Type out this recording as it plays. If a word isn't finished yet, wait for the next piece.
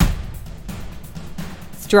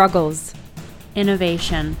struggles,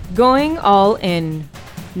 innovation, going all in,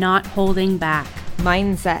 not holding back,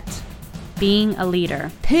 mindset, being a leader,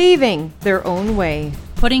 paving their own way,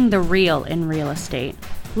 putting the real in real estate,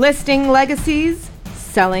 listing legacies,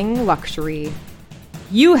 selling luxury.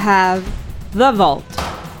 You have The Vault.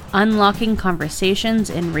 unlocking conversations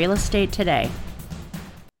in real estate today.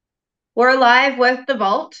 We're live with The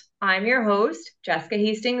Vault. I'm your host, Jessica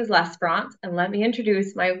Hastings-Lesperance, and let me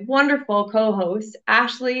introduce my wonderful co-host,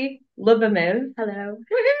 Ashley Lubomir. Hello.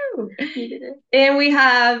 Woohoo! And we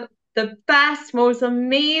have the best, most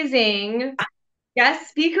amazing guest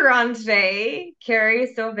speaker on today,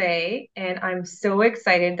 Carrie, Soave, and I'm so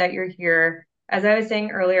excited that you're here. As I was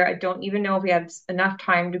saying earlier, I don't even know if we have enough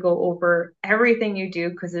time to go over everything you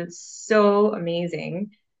do because it's so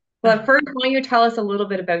amazing. But first, why don't you tell us a little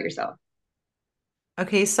bit about yourself?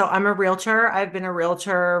 Okay, so I'm a realtor. I've been a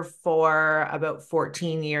realtor for about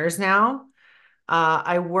 14 years now.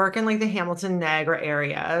 I work in like the Hamilton Niagara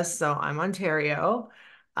area, so I'm Ontario.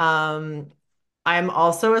 Um, I'm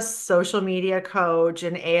also a social media coach,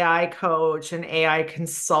 an AI coach, an AI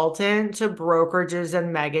consultant to brokerages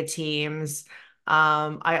and mega teams.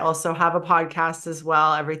 I also have a podcast as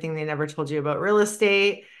well, Everything They Never Told You About Real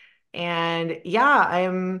Estate. And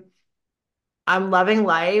yeah, I'm loving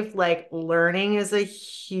life. Like learning is a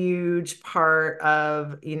huge part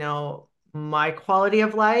of, my quality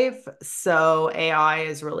of life. So AI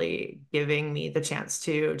is really giving me the chance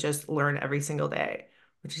to just learn every single day,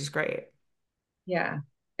 which is great. Yeah,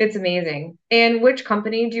 it's amazing. And which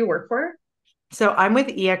company do you work for? So I'm with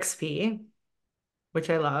EXP, which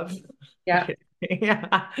I love. Yeah.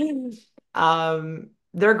 Yeah.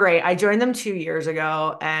 They're great. I joined them 2 years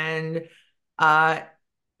ago, and uh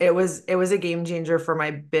it was a game changer for my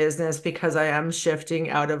business because I am shifting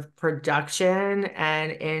out of production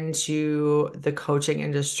and into the coaching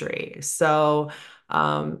industry. So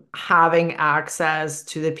having access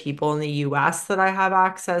to the people in the US that I have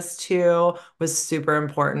access to was super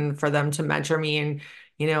important for them to mentor me.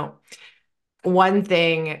 And, one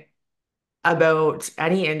thing about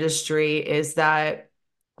any industry is that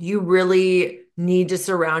you really need to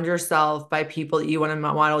surround yourself by people that you want to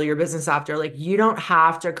model your business after. Like you don't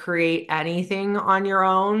have to create anything on your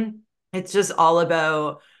own. It's just all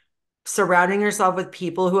about surrounding yourself with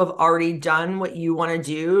people who have already done what you want to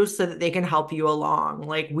do so that they can help you along.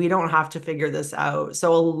 Like we don't have to figure this out.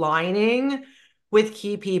 So aligning with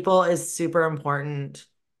key people is super important.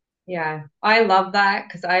 Yeah, I love that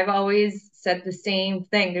because I've always said the same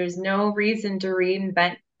thing. There's no reason to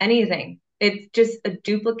reinvent anything. It's just a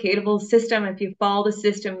duplicatable system. If you follow the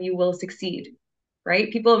system, you will succeed,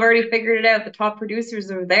 right? People have already figured it out. The top producers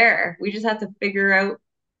are there. We just have to figure out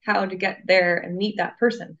how to get there and meet that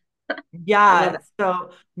person. I love Yeah. it. So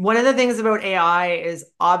one of the things about AI is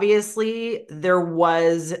obviously there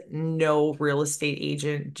was no real estate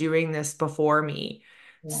agent doing this before me.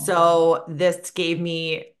 Yeah. So this gave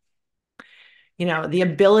me, the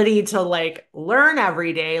ability to like learn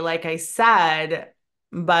every day, like I said,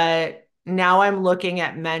 but now I'm looking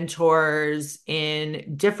at mentors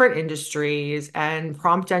in different industries and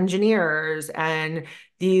prompt engineers and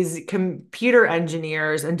these computer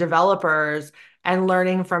engineers and developers and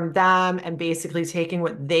learning from them and basically taking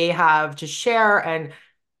what they have to share and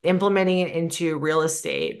implementing it into real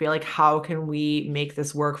estate. Be like, how can we make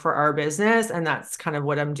this work for our business? And that's kind of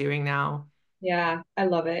what I'm doing now. Yeah, I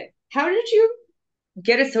love it. How did you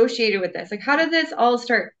get associated with this? Like, how did this all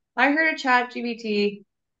start? I heard of ChatGPT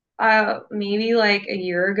maybe like a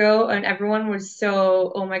year ago, and everyone was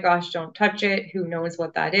so, oh my gosh, don't touch it. Who knows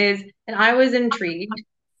what that is? And I was intrigued.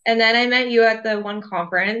 And then I met you at the one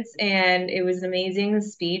conference, and it was an amazing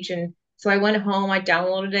speech. And so I went home, I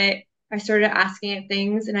downloaded it, I started asking it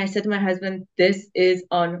things, and I said to my husband, this is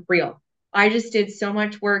unreal. I just did so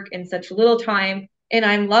much work in such little time, and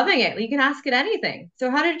I'm loving it. You can ask it anything.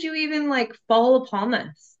 So how did you even like fall upon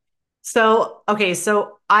this? So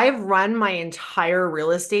I've run my entire real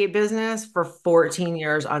estate business for 14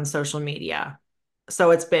 years on social media. So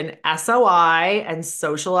it's been SOI and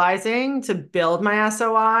socializing to build my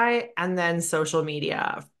SOI and then social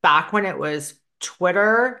media. Back when it was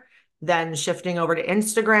Twitter, then shifting over to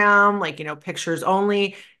Instagram, like, pictures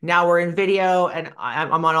only. Now we're in video and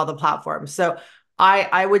I'm on all the platforms. So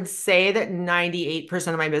I would say that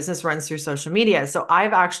 98% of my business runs through social media. So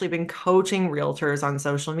I've actually been coaching realtors on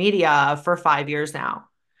social media for 5 years now,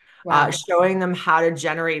 Wow. showing them how to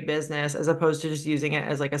generate business as opposed to just using it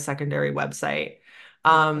as like a secondary website.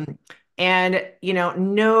 Um, and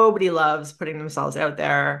nobody loves putting themselves out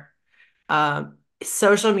there.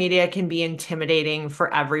 Social media can be intimidating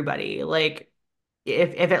for everybody. Like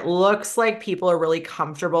if it looks like people are really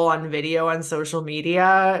comfortable on video on social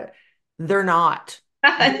media, they're not.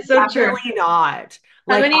 They're It's so true. definitely not.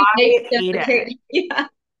 How Like many takes I does hate it it. take? Yeah.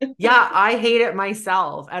 Yeah, I hate it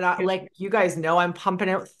myself. And like you guys know, I'm pumping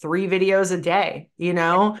out 3 videos a day, you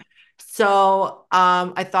know? So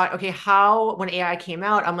I thought, okay, how when AI came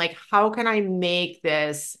out, I'm like, how can I make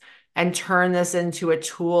this and turn this into a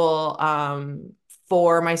tool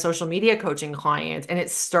for my social media coaching clients? And it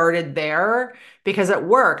started there because it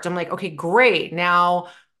worked. I'm like, okay, great. Now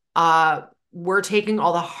uh we're taking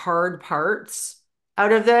all the hard parts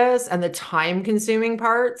out of this and the time consuming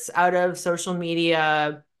parts out of social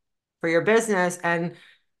media for your business and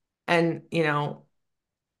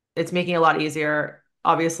it's making it a lot easier.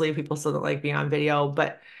 Obviously people still don't like being on video,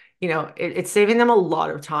 but it's saving them a lot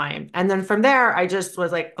of time. And then from there I just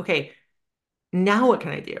was like, okay, now what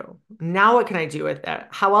can I do? Now what can I do with it?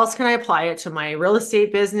 How else can I apply it to my real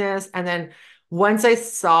estate business? And then once I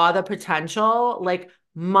saw the potential, like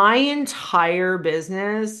my entire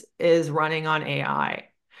business is running on AI.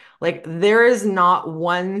 Like there is not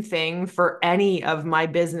one thing for any of my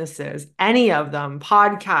businesses, any of them,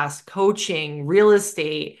 podcast, coaching, real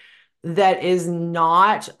estate, that is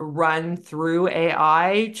not run through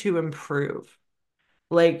AI to improve.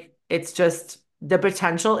 Like it's just the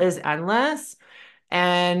potential is endless.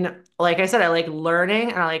 And like I said, I like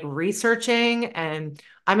learning and I like researching, and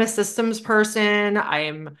I'm a systems person.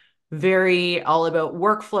 I'm very all about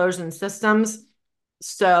workflows and systems.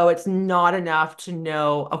 So it's not enough to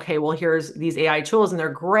know, okay, well, here's these AI tools and they're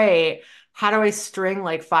great. How do I string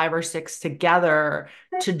like 5 or 6 together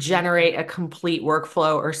to generate a complete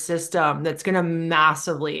workflow or system that's going to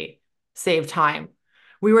massively save time?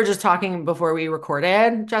 We were just talking before we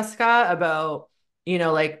recorded, Jessica, about,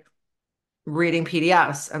 like reading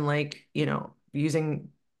PDFs and like, using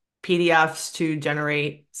PDFs to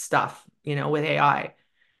generate stuff, with AI.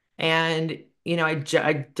 And,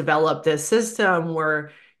 I developed this system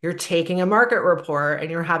where you're taking a market report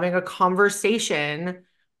and you're having a conversation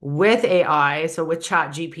with AI, so with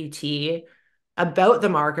Chat GPT, about the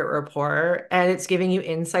market report, and it's giving you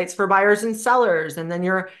insights for buyers and sellers. And then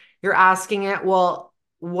you're asking it, well,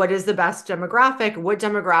 what is the best demographic? What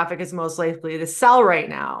demographic is most likely to sell right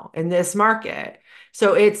now in this market?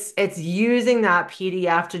 So it's using that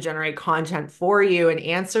PDF to generate content for you and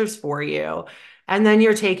answers for you. And then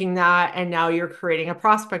you're taking that and now you're creating a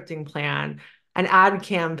prospecting plan, an ad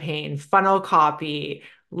campaign, funnel copy,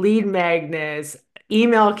 lead magnets,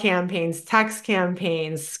 email campaigns, text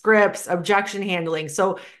campaigns, scripts, objection handling.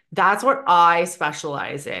 So that's what I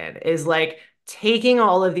specialize in, is like taking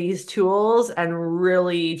all of these tools and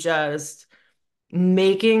really just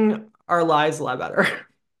making our lives a lot better.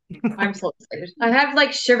 I'm so excited. I have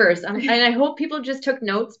like shivers. And I hope people just took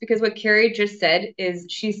notes because what Carrie just said is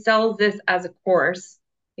she sells this as a course.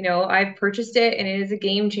 I've purchased it and it is a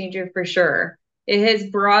game changer for sure. It has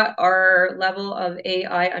brought our level of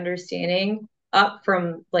AI understanding up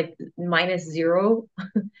from like -0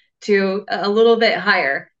 to a little bit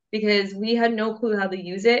higher because we had no clue how to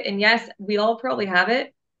use it. And yes, we all probably have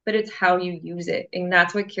it, but it's how you use it. And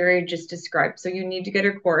that's what Carrie just described. So you need to get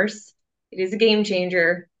a course. It is a game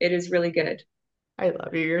changer. It is really good. I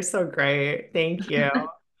love you. You're so great. Thank you.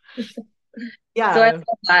 So I Yeah.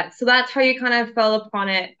 love that. So that's how you kind of fell upon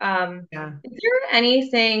it. Yeah. Is there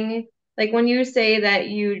anything like when you say that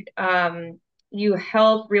you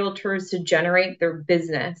help realtors to generate their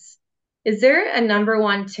business, is there a number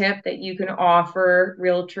one tip that you can offer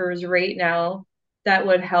realtors right now that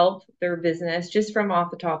would help their business just from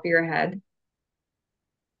off the top of your head?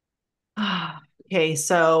 Okay,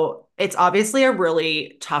 so it's obviously a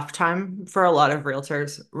really tough time for a lot of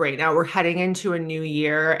realtors right now. We're heading into a new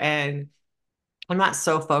year, and I'm not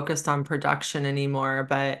so focused on production anymore.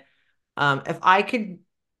 But if I could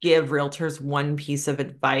give realtors one piece of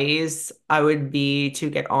advice, I would be to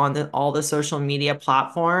get on all the social media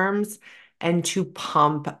platforms and to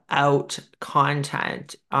pump out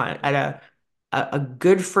content at a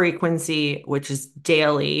good frequency, which is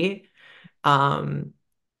daily. Um,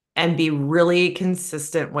 and be really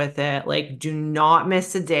consistent with it. Like, do not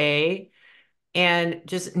miss a day and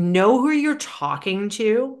just know who you're talking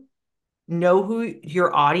to, know who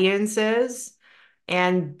your audience is,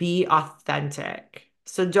 and be authentic.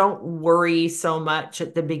 So don't worry so much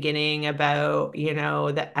at the beginning about,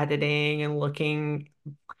 the editing and looking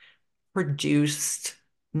produced.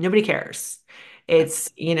 Nobody cares. It's,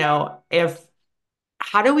 if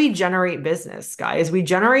how do we generate business, guys? We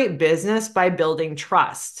generate business by building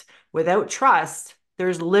trust. Without trust,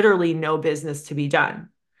 there's literally no business to be done.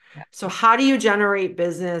 Yeah, So, how do you generate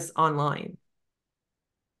business online?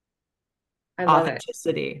 I love it.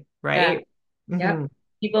 Authenticity, Yeah. right? Yep. Hmm.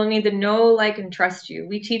 People need to know, like, and trust you.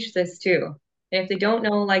 We teach this too. And if they don't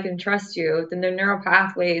know, like, and trust you, then their neural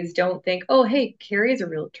pathways don't think, oh, hey, Carrie's a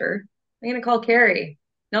realtor. I'm going to call Carrie.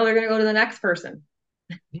 No, they're going to go to the next person.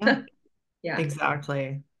 Yeah. Yeah. Exactly.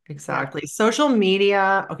 Yeah. Exactly. Social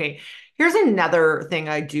media. Okay. Here's another thing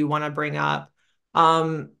I do want to bring up.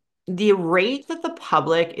 Um, the rate that the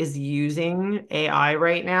public is using AI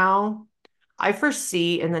right now, I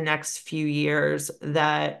foresee in the next few years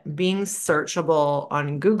that being searchable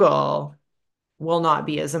on Google will not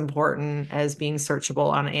be as important as being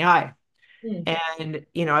searchable on AI. Hmm. And,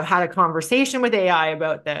 I've had a conversation with AI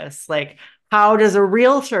about this. Like, how does a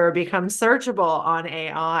realtor become searchable on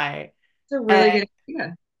AI? It's a really good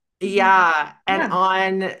idea. Yeah.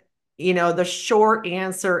 And Yeah. the short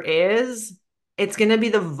answer is it's going to be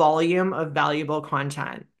the volume of valuable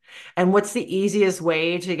content. And what's the easiest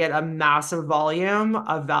way to get a massive volume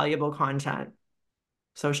of valuable content?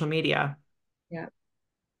 Social media. Yeah.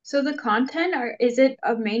 So the content is it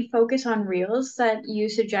a main focus on reels that you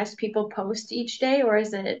suggest people post each day, or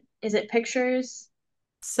is it pictures?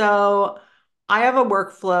 So I have a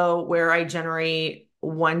workflow where I generate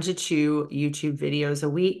 1 to 2 YouTube videos a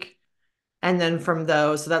week. And then from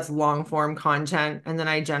those, so that's long form content. And then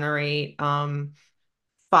I generate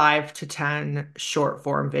 5 to 10 short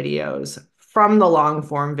form videos from the long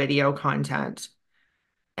form video content.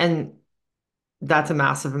 And that's a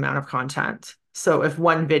massive amount of content. So if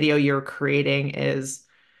one video you're creating is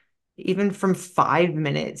even from 5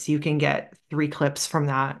 minutes, you can get 3 clips from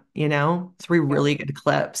that, three Yeah. really good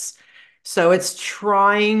clips. So it's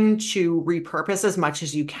trying to repurpose as much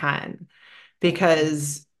as you can Yeah.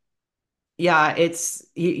 because, yeah,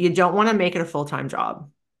 you don't want to make it a full-time job,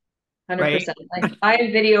 right? 100%. Like I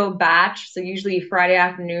video batch. So usually Friday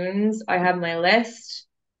afternoons, I have my list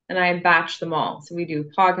and I batch them all. So we do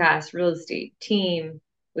podcast, real estate, team,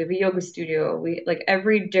 we have a yoga studio. We like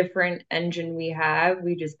every different engine we have,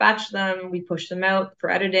 we just batch them, we push them out for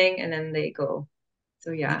editing and then they go.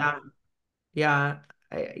 So yeah. Yeah.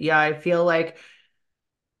 Yeah. Yeah, I feel like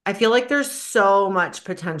there's so much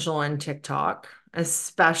potential in TikTok,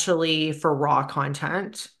 especially for raw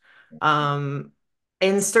content. Um,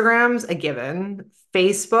 Instagram's a given.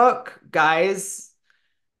 Facebook, guys,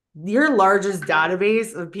 your largest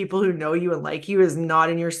database of people who know you and like you is not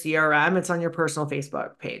in your CRM, it's on your personal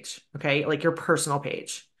Facebook page, okay? Like your personal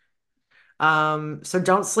page. So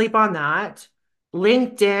don't sleep on that.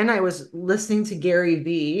 LinkedIn, I was listening to Gary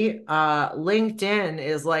Vee. LinkedIn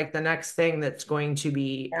is like the next thing that's going to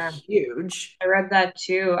be Yeah. huge. I read that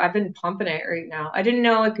too. I've been pumping it right now. I didn't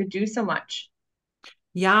know it could do so much.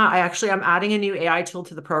 Yeah, I'm adding a new AI tool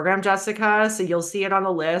to the program, Jessica. So you'll see it on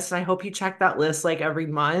the list. And I hope you check that list like every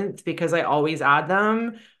month because I always add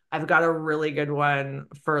them. I've got a really good one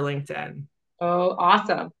for LinkedIn. Oh,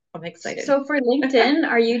 awesome. I'm excited. So for LinkedIn,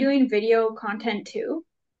 are you doing video content too?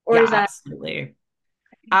 Or Yeah, is that absolutely.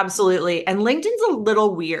 Absolutely. And LinkedIn's a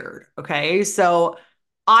little weird. Okay. So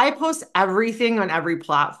I post everything on every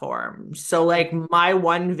platform. So, like, my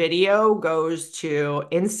one video goes to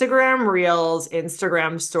Instagram Reels,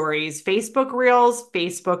 Instagram Stories, Facebook Reels,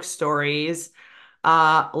 Facebook Stories,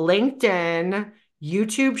 LinkedIn,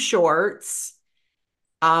 YouTube Shorts.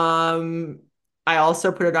 Um, I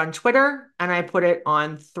also put it on Twitter and I put it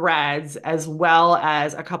on Threads, as well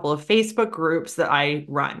as a couple of Facebook groups that I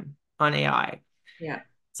run on AI. Yeah.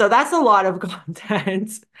 So that's a lot of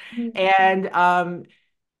content. And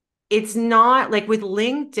it's not like with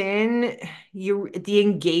LinkedIn, the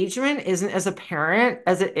engagement isn't as apparent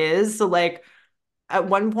as it is. So like at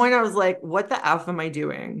one point I was like, what the F am I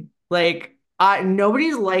doing? Like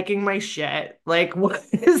nobody's liking my shit. Like what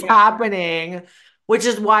is Yeah. happening? Which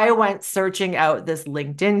is why I went searching out this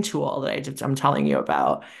LinkedIn tool that I'm telling you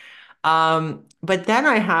about. But then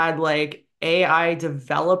I had like AI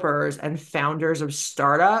developers and founders of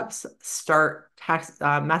startups start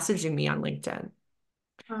messaging me on LinkedIn.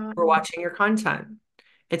 We're um, watching your content.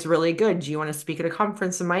 It's really good. Do you want to speak at a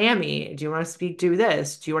conference in Miami? Do you want to do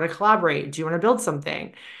this? Do you want to collaborate? Do you want to build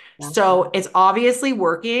something? Yeah. So it's obviously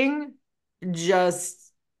working,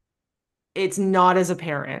 just it's not as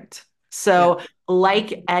apparent. Yeah. So,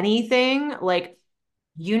 like anything, like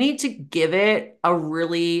you need to give it a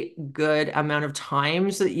really good amount of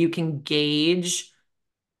time so that you can gauge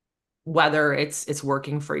whether it's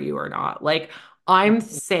working for you or not. Like I'm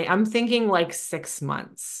thinking like 6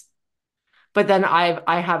 months. But then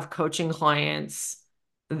I have coaching clients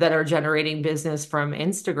that are generating business from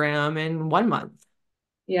Instagram in 1 month.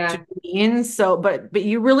 Do Yeah. you mean? So, but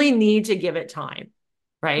you really need to give it time,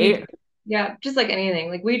 You do. right? Yeah. Just like anything.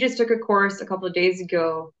 Like we just took a course a couple of days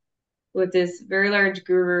ago with this very large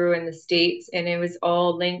guru in the States, and it was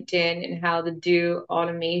all LinkedIn and how to do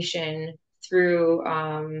automation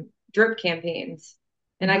through drip campaigns.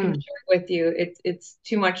 And I can Mhm. share it with you. It's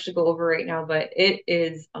too much to go over right now, but it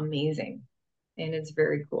is amazing and it's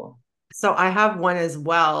very cool. So I have one as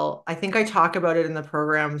well. I think I talk about it in the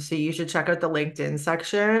program, so you should check out the LinkedIn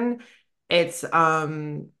section. It's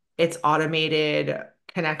automated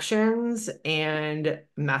connections and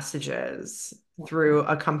messages through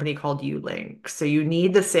a company called Ulink. So you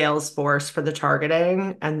need the Salesforce for the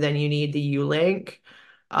targeting, and then you need the Ulink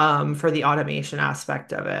for the automation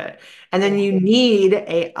aspect of it. And then Yeah, you need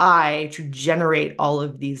AI to generate all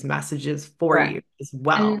of these messages for correct. you as And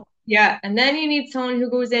well. yeah, and then you need someone who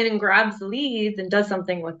goes in and grabs the leads and does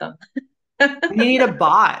something with them. You need a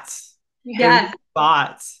bot. There needs Yes,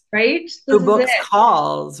 bots right? who This is it. books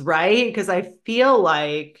calls, right? Because I feel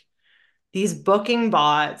like these booking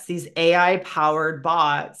bots, these AI powered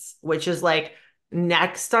bots, which is like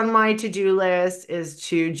next on my to-do list is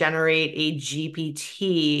to generate a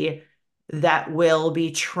GPT that will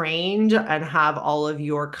be trained and have all of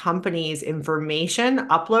your company's information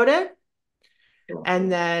uploaded.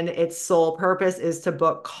 And then its sole purpose is to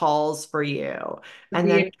book calls for you. And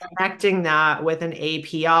then The connecting that with an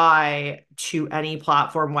API to any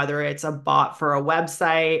platform, whether it's a bot for a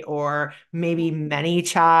website or maybe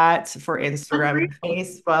ManyChat for Instagram and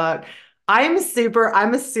Facebook. I'm a super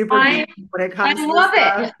I geek when it I comes to this love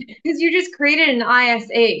stuff. it because you just created an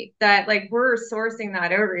ISA that like we're sourcing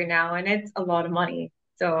that out right now and it's a lot of money.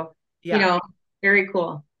 So, you Yeah, know, very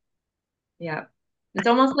cool. Yeah. It's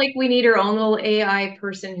almost like we need our own little AI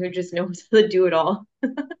person who just knows how to do it all.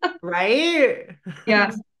 right?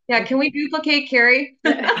 Yeah. Yeah. Can we duplicate Carrie?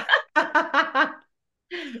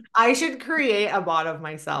 I should create a bot of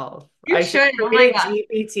myself. You I should should. Oh my create a God.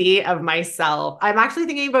 GPT of myself. I'm actually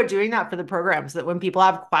thinking about doing that for the program so that when people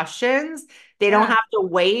have questions, they don't Yeah. have to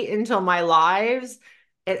wait until my lives.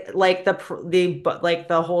 Like like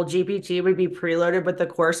the whole GPT would be preloaded with the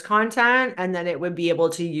course content, and then it would be able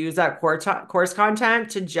to use that course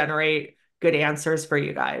content to generate good answers for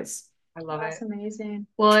you guys. I love That's it. amazing.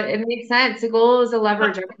 Well, it makes sense. The goal is to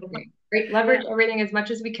leverage everything, right? Leverage everything as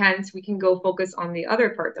much as we can so we can go focus on the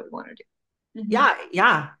other part that we want to do. Hmm. Yeah,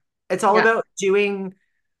 yeah. It's all Yeah. about doing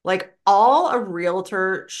like all a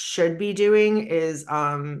realtor should be doing is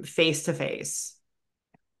face to face,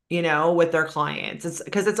 with their clients. It's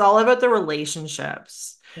because it's all about the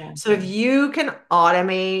relationships. Yeah. So if you can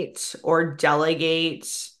automate or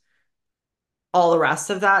delegate all the rest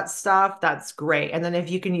of that stuff, that's great. And then if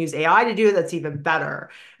you can use AI to do it, that's even better.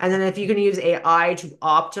 And then if you can use AI to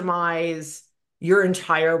optimize your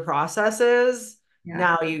entire processes, Yeah.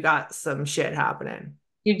 now you got some shit happening.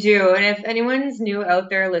 You do. And if anyone's new out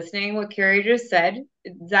there listening, what Carrie just said,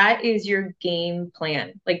 that is your game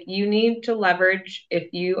plan. Like you need to leverage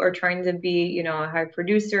if you are trying to be, a high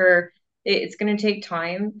producer, it's going to take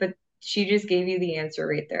time, but she just gave you the answer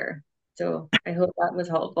right there. So I hope that was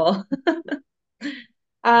helpful.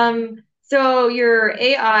 So you're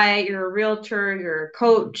AI, you're a realtor, you're a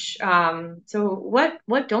coach. So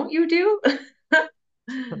what don't you do?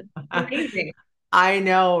 Amazing. I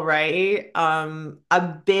know, right?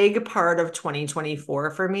 A big part of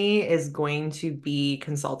 2024 for me is going to be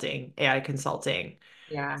consulting, AI consulting.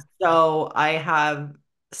 Yeah. So I have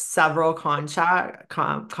several contracts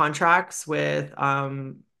with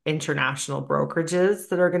international brokerages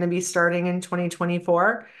that are going to be starting in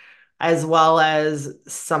 2024, as well as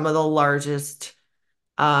some of the largest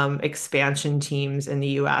expansion teams in the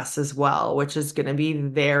US as well, which is going to be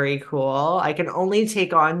very cool. I can only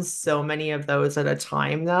take on so many of those at a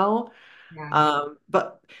time, though. Yeah.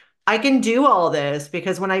 But I can do all this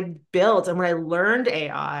because when I built and when I learned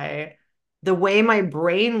AI, the way my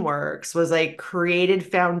brain works was I created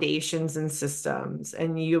foundations and systems.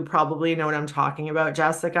 And you probably know what I'm talking about,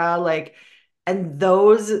 Jessica. And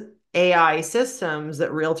those AI systems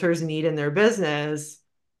that realtors need in their business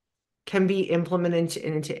can be implemented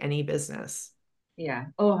into any business. Yeah.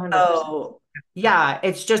 Oh, 100%. So, yeah,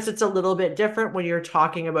 it's a little bit different when you're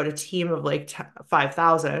talking about a team of like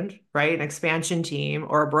 5,000, right? An expansion team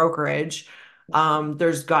or a brokerage.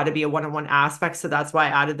 There's got to be a one-on-one aspect. So that's why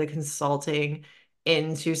I added the consulting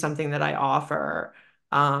into something that I offer.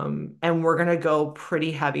 And we're going to go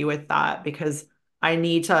pretty heavy with that because I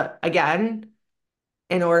need to, again,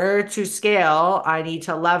 in order to scale, I need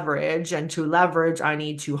to leverage, and to leverage, I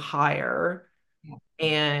need to hire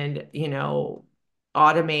and,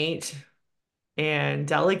 automate and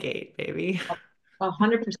delegate, baby.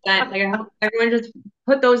 100%. Like I hope everyone just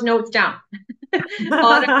put those notes down.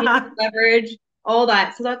 Automate, leverage, all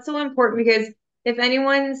that. So that's so important because if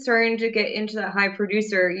anyone's starting to get into that high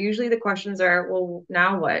producer, usually the questions are, well,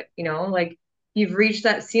 now what? Like you've reached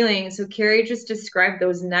that ceiling. So Carrie just described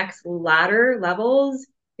those next ladder levels,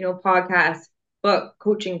 podcast, book,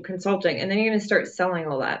 coaching, consulting, and then you're going to start selling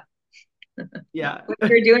all that. Yeah. What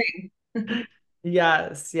you're doing.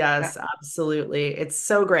 Yes, Yeah. yes, absolutely. It's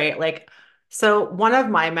so great. Like, so one of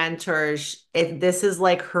my mentors, this is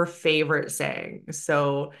like her favorite saying.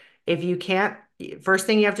 So if you can't, first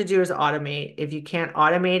thing you have to do is automate. If you can't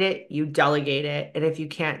automate it, you delegate it. And if you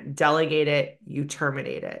can't delegate it, you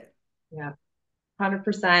terminate it. Yeah.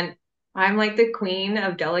 100%. I'm like the queen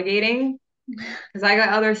of delegating because I got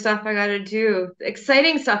other stuff I got to do.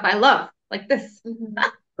 Exciting stuff I love, like this. Mhm.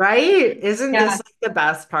 Right? Isn't this Yeah. like the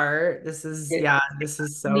best part? Yeah, this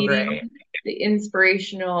is so great. Meeting the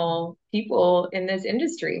inspirational people in this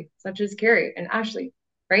industry, such as Carrie and Ashley,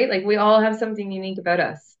 right? Like we all have something unique about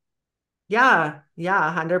us. Yeah, yeah,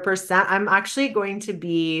 100%. I'm actually going to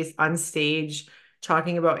be on stage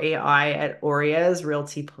talking about AI at Oria's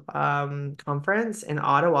Realty conference in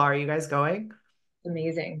Ottawa. Are you guys going? It's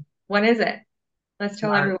amazing. When is it? Let's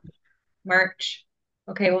tell March, everyone. March.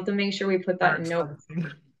 Okay, we'll have to make sure we put that in March notes.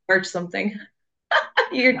 something. March something.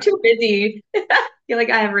 You're too busy. You're like,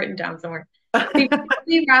 I have written down somewhere. Before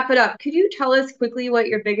we wrap it up, could you tell us quickly what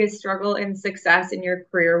your biggest struggle and success in your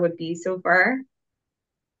career would be so far?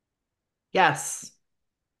 Yes.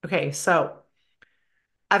 Okay, so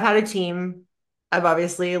I've had a team. I've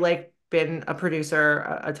obviously like been a producer,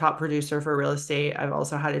 a top producer for real estate. I've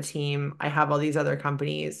also had a team. I have all these other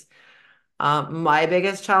companies. My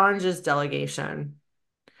biggest challenge is delegation.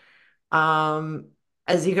 Um,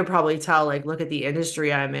 as you could probably tell, like, look at the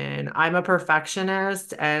industry I'm in. I'm a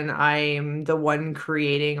perfectionist and I'm the one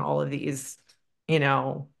creating all of these,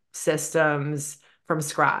 systems from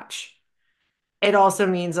scratch. It also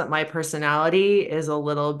means that my personality is a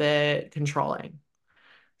little bit controlling.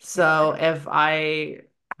 Yeah, So if I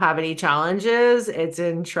have any challenges, it's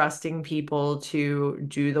in trusting people to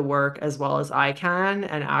do the work as well as I can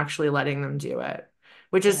and actually letting them do it,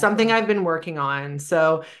 which is yeah, something I've been working on.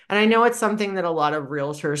 So, and I know it's something that a lot of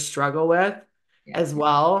realtors struggle with yeah. as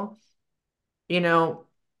well. You know,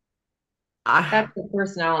 That's I, the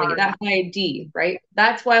personality, that high D, right?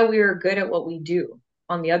 That's why we are good at what we do.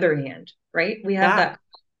 On the other hand, right? We have yeah,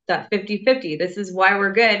 that 50-50. This is why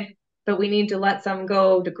we're good, but we need to let some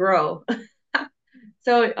go to grow.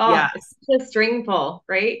 So, it's yes, just a string pull,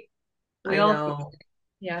 right? We I all, know.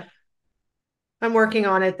 yeah, I'm working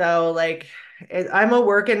on it though. Like, I'm a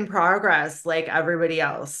work in progress, like everybody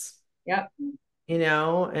else, yep,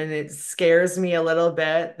 and it scares me a little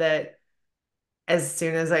bit that as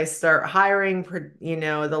soon as I start hiring,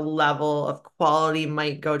 the level of quality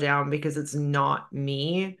might go down because it's not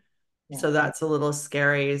me. yeah. So that's a little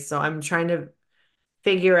scary. So I'm trying to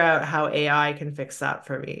figure out how AI can fix that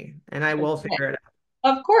for me, and I will Okay. figure it out.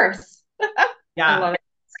 Of course. I Yeah. love it.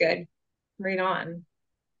 It's good. Right on.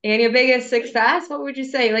 And your biggest success, what would you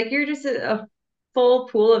say? Like you're just a full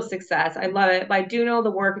pool of success. I love it. But I do know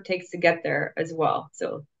the work it takes to get there as well.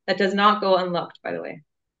 So that does not go unlocked, by the way.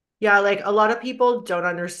 Yeah, like a lot of people don't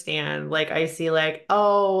understand. Like I see like,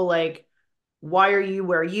 oh, like why are you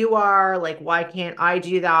where you are? Like why can't I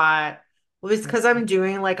do that? Well, it's Yeah. because I'm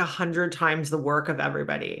doing like 100 times the work of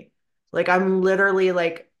everybody. Like I'm literally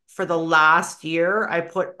like for the last year, I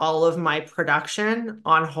put all of my production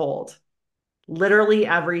on hold. Literally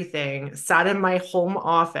everything, sat in my home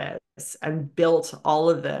office and built all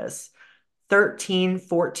of this 13,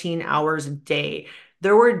 14 hours a day.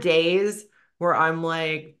 There were days where I'm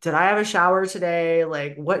like, did I have a shower today?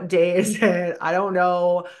 Like, what day is it? I don't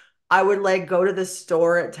know. I would like go to the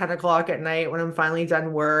store at 10 o'clock at night when I'm finally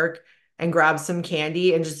done work and grab some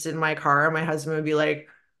candy and just in my car. My husband would be like,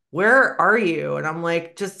 where are you? And I'm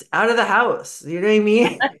like, just out of the house. You know what I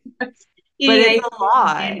mean? But Eating it's ice a cream and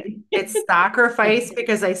lot. candy. It's sacrifice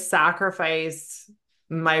because I sacrificed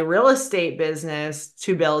my real estate business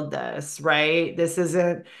to build this, right? This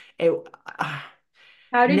isn't it.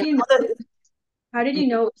 How did Now you know, that how did you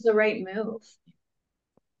know it was the right move?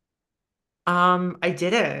 I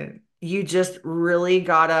didn't. You just really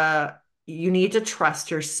you need to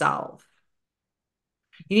trust yourself.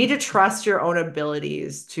 You need to trust your own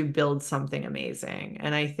abilities to build something amazing.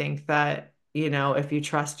 And I think that, if you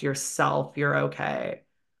trust yourself, you're okay.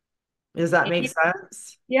 Does that make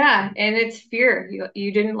sense? Yeah, and it's fear.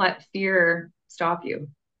 You didn't let fear stop you.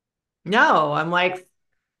 No, I'm like,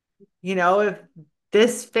 if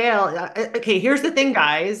this fail, okay, here's the thing,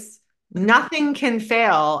 guys. Nothing can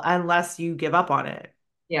fail unless you give up on it.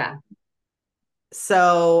 Yeah.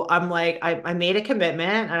 So I'm like, I made a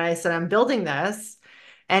commitment and I said, I'm building this.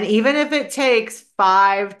 And even if it takes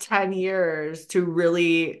 5, 10 years to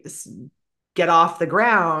really get off the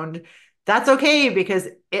ground, that's okay because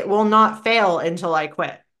it will not fail until I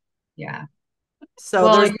quit. Yeah. So Well,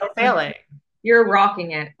 there's no failing. you're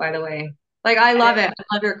rocking it, by the way. Like, I And love it.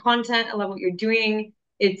 I love your content. I love what you're doing.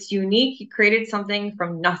 It's unique. You created something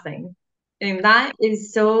from nothing. And that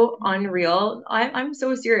is so unreal. I'm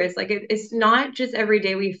so serious. Like, it's not just every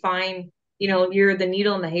day we find, you're the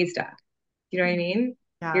needle in the haystack. You know what I mean?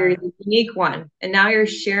 You're yeah, the unique one. And now you're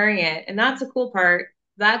sharing it. And that's the cool part.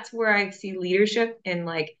 That's where I see leadership and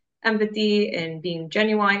like empathy and being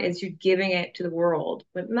genuine is you're giving it to the world.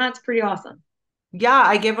 And that's pretty awesome. yeah,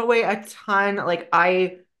 I give away a ton. Like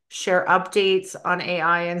I share updates on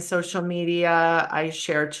AI and social media. I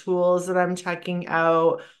share tools that I'm checking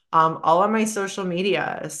out, all on my social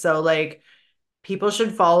media. So like people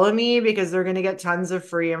should follow me because they're going to get tons of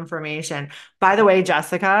free information. By the way,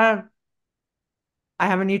 Jessica, I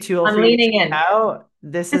have a new tool I'm for you to leaning check in. out.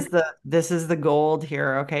 This is the gold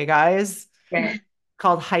here, okay, guys? Okay.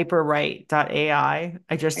 Called hyperwrite.ai.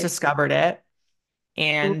 I just discovered it.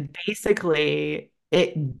 And basically,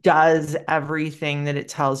 it does everything that it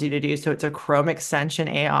tells you to do. So it's a Chrome extension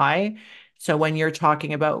AI. So when you're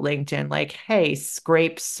talking about LinkedIn, like, hey,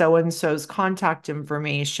 scrape so and so's contact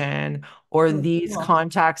information or Oh, these cool.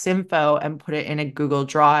 contacts info and put it in a Google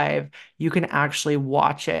Drive, you can actually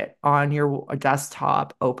watch it on your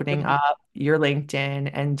desktop, opening up your LinkedIn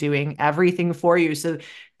and doing everything for you. So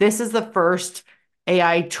this is the first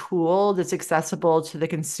AI tool that's accessible to the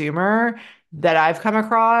consumer that I've come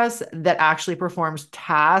across that actually performs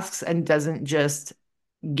tasks and doesn't just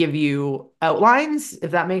give you outlines,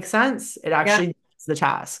 if that makes sense. It Yeah, actually does the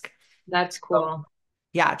task. that's So, cool.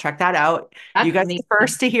 yeah, check that out. You That's guys are the amazing.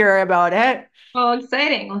 first to hear about it. Oh,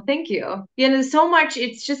 exciting. Well, thank you. Yeah, there's so much,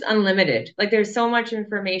 it's just unlimited. Like there's so much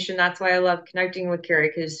information. That's why I love connecting with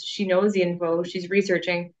Carrie because she knows the info, she's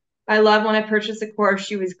researching. I love when I purchased a course,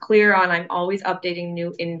 she was clear on I'm always updating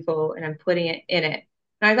new info and I'm putting it in it.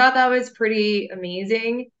 And I thought that was pretty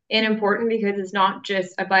amazing and important because it's not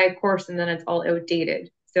just I buy a course and then it's all outdated.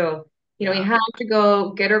 So, you Yeah. have to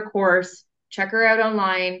go get her course, check her out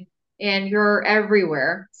online, and you're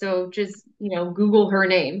everywhere. So just, Google her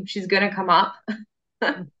name. She's gonna come up.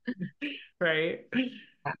 Right.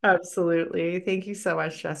 Absolutely. Thank you so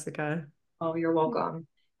much, Jessica. Oh, you're welcome.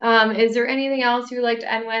 Is there anything else you'd like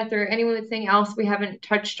to end with, or anything else we haven't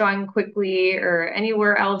touched on quickly, or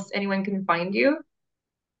anywhere else anyone can find you?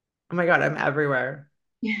 Oh my God, I'm everywhere.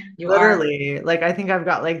 You are. Literally. Like I think I've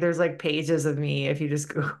got like there's like pages of me if you just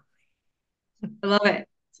go. I love it.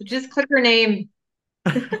 So just click her name.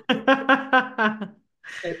 That's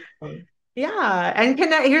fun. Yeah, and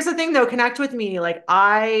connect. Here's the thing though, connect with me. Like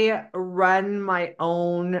I run my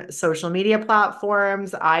own social media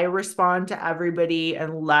platforms. I respond to everybody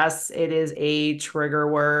unless it is a trigger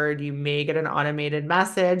word. You may get an automated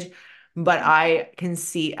message, but I can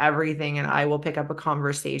see everything and I will pick up a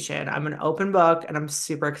conversation. I'm an open book and I'm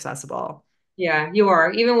super accessible. Yeah, you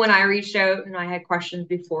are. Even when I reached out and I had questions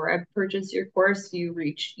before I purchased your course, you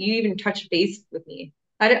even touched base with me.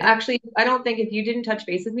 Yeah. Actually, I don't think if you didn't touch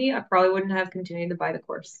base with me, I probably wouldn't have continued to buy the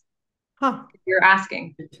course. Huh. You're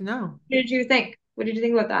asking. Good to know. What did you think? What did you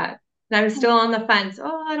think about that? And I was still on the fence.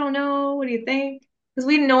 Oh, I don't know. What do you think? Because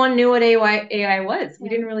no one knew what AI was. We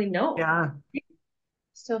didn't really know. Yeah.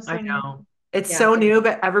 Still I so new. know. It's Yeah. so new,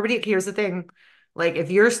 but everybody, here's the thing. Like,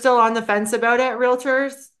 if you're still on the fence about it,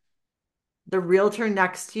 realtors, the realtor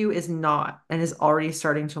next to you is not and is already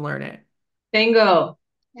starting to learn it. Bingo.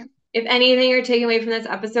 Yeah. If anything you're taking away from this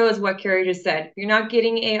episode is what Carrie just said. If you're not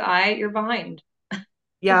getting AI, you're behind.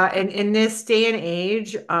 Yeah, and in this day and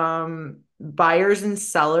age, buyers and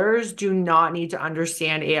sellers do not need to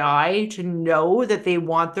understand AI to know that they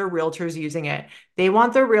want their realtors using it. They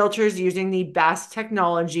want their realtors using the best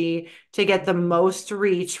technology to get the most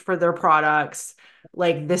reach for their products.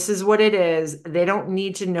 Like, this is what it is. They don't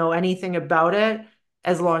need to know anything about it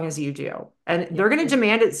as long as you do. And Yeah. they're going to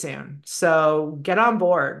demand it soon. So get on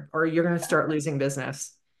board or you're going to start losing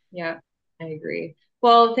business. Yeah, I agree.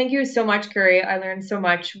 Well, thank you so much, Carrie. I learned so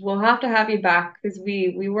much. We'll have to have you back because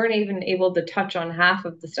we weren't even able to touch on half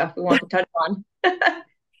of the stuff we want to touch on.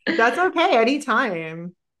 That's okay,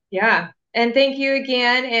 anytime. Yeah. And thank you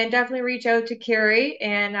again. And definitely reach out to Carrie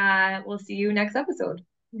and we'll see you next episode.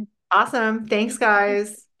 Awesome. Thanks,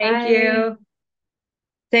 guys. Thank Bye. you.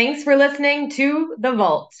 Thanks for listening to The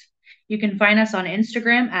Vault. You can find us on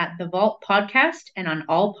Instagram at The Vault Podcast and on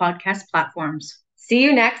all podcast platforms. See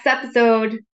you next episode.